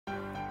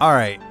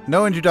Alright,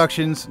 no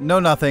introductions, no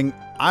nothing.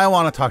 I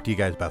want to talk to you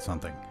guys about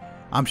something.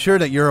 I'm sure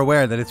that you're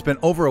aware that it's been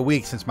over a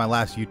week since my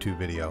last YouTube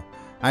video.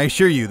 I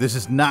assure you, this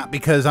is not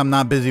because I'm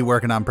not busy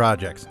working on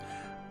projects.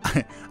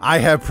 I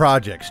have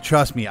projects,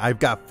 trust me. I've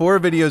got 4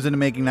 videos in the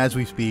making as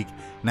we speak,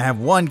 and I have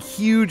one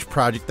huge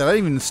project that I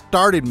haven't even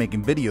started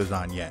making videos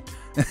on yet.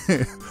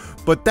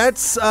 But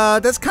that's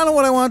kind of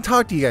what I want to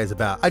talk to you guys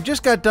about. I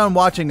just got done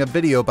watching a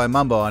video by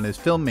Mumbo on his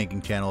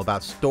filmmaking channel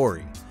about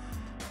story.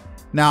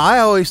 Now, I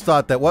always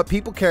thought that what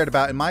people cared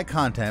about in my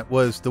content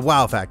was the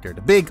wow factor,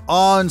 the big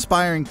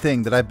awe-inspiring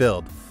thing that I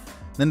build.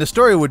 Then the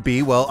story would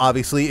be, well,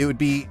 obviously it would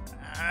be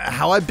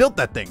how I built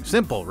that thing.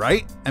 Simple,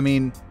 right? I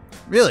mean,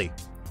 really.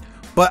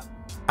 But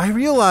I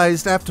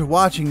realized after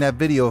watching that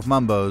video of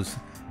Mumbo's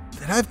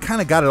that I've kind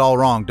of got it all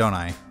wrong, don't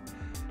I?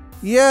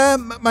 Yeah,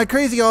 my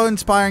crazy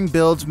awe-inspiring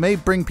builds may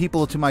bring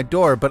people to my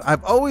door, but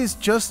I've always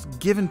just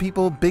given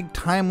people big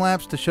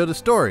time-lapse to show the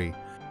story.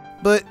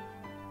 But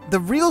the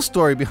real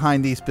story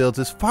behind these builds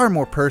is far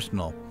more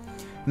personal.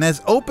 And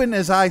as open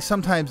as I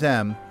sometimes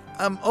am,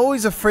 I'm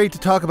always afraid to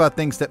talk about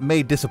things that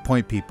may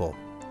disappoint people.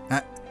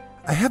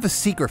 I have a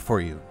secret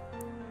for you.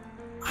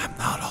 I'm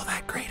not all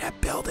that great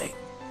at building.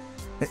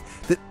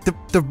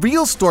 The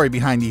real story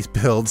behind these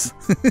builds,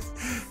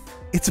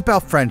 it's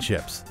about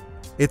friendships.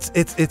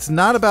 It's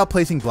not about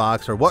placing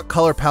blocks or what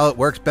color palette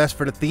works best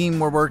for the theme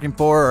we're working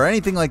for or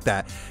anything like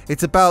that.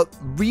 It's about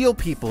real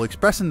people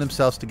expressing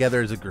themselves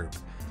together as a group.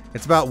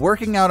 It's about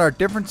working out our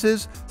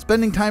differences,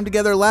 spending time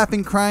together,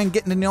 laughing, crying,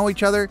 getting to know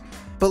each other.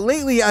 But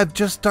lately I've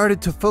just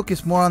started to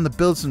focus more on the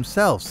builds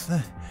themselves.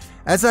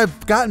 As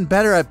I've gotten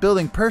better at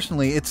building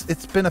personally,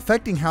 it's been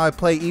affecting how I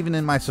play even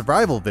in my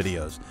survival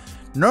videos.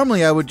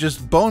 Normally I would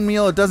just bone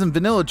meal a dozen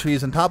vanilla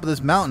trees on top of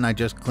this mountain I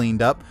just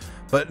cleaned up,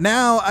 but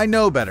now I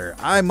know better.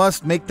 I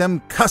must make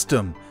them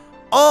custom.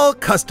 All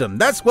custom.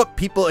 That's what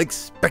people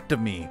expect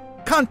of me.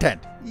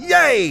 Content.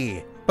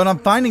 Yay! But I'm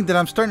finding that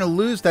I'm starting to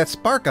lose that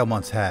spark I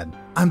once had.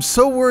 I'm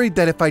so worried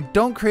that if I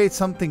don't create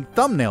something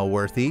thumbnail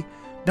worthy,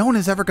 no one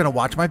is ever going to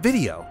watch my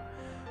video.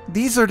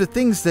 These are the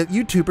things that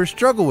YouTubers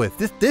struggle with.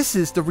 This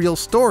is the real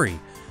story.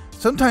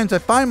 Sometimes I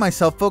find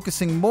myself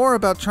focusing more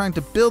about trying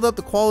to build up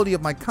the quality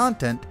of my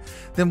content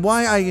than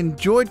why I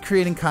enjoyed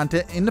creating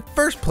content in the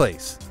first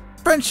place.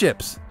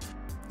 Friendships.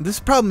 This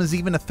problem is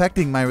even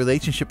affecting my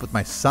relationship with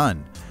my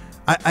son.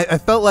 I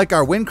felt like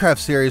our Minecraft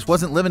series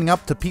wasn't living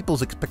up to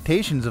people's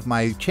expectations of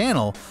my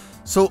channel,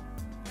 so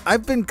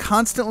I've been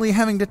constantly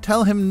having to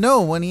tell him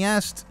no when he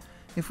asked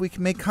if we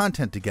can make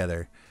content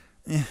together.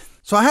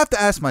 So I have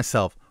to ask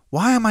myself,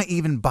 why am I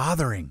even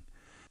bothering?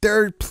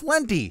 There are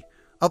plenty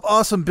of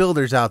awesome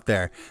builders out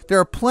there. There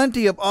are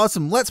plenty of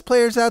awesome Let's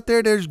Players out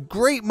there. There's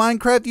great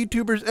Minecraft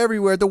YouTubers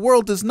everywhere. The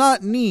world does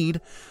not need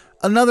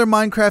another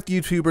Minecraft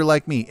YouTuber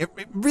like me. It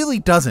really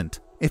doesn't.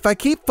 If I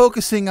keep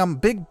focusing on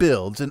big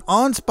builds and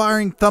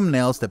awe-inspiring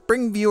thumbnails that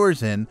bring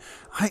viewers in,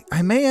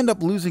 I may end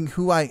up losing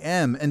who I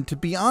am, and to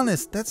be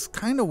honest, that's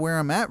kind of where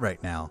I'm at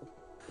right now.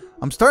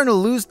 I'm starting to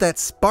lose that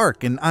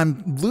spark, and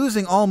I'm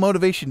losing all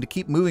motivation to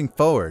keep moving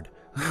forward.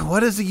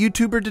 What is a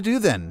YouTuber to do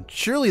then?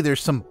 Surely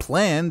there's some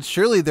plan,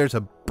 surely there's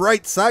a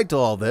bright side to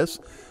all this.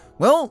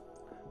 Well,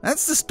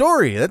 that's the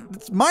story,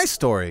 that's my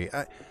story.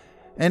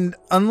 And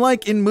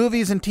unlike in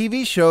movies and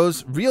TV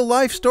shows, real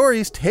life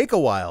stories take a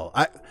while.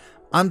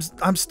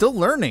 I'm still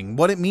learning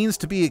what it means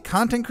to be a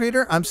content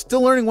creator. I'm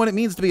still learning what it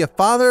means to be a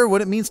father,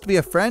 what it means to be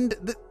a friend.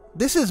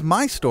 This is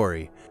my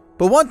story.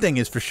 But one thing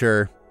is for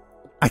sure,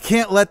 I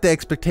can't let the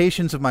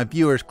expectations of my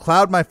viewers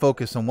cloud my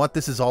focus on what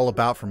this is all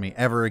about for me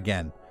ever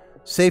again.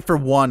 Save for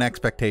one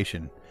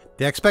expectation.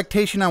 The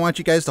expectation I want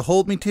you guys to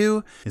hold me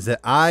to is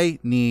that I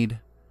need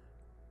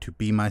to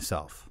be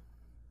myself.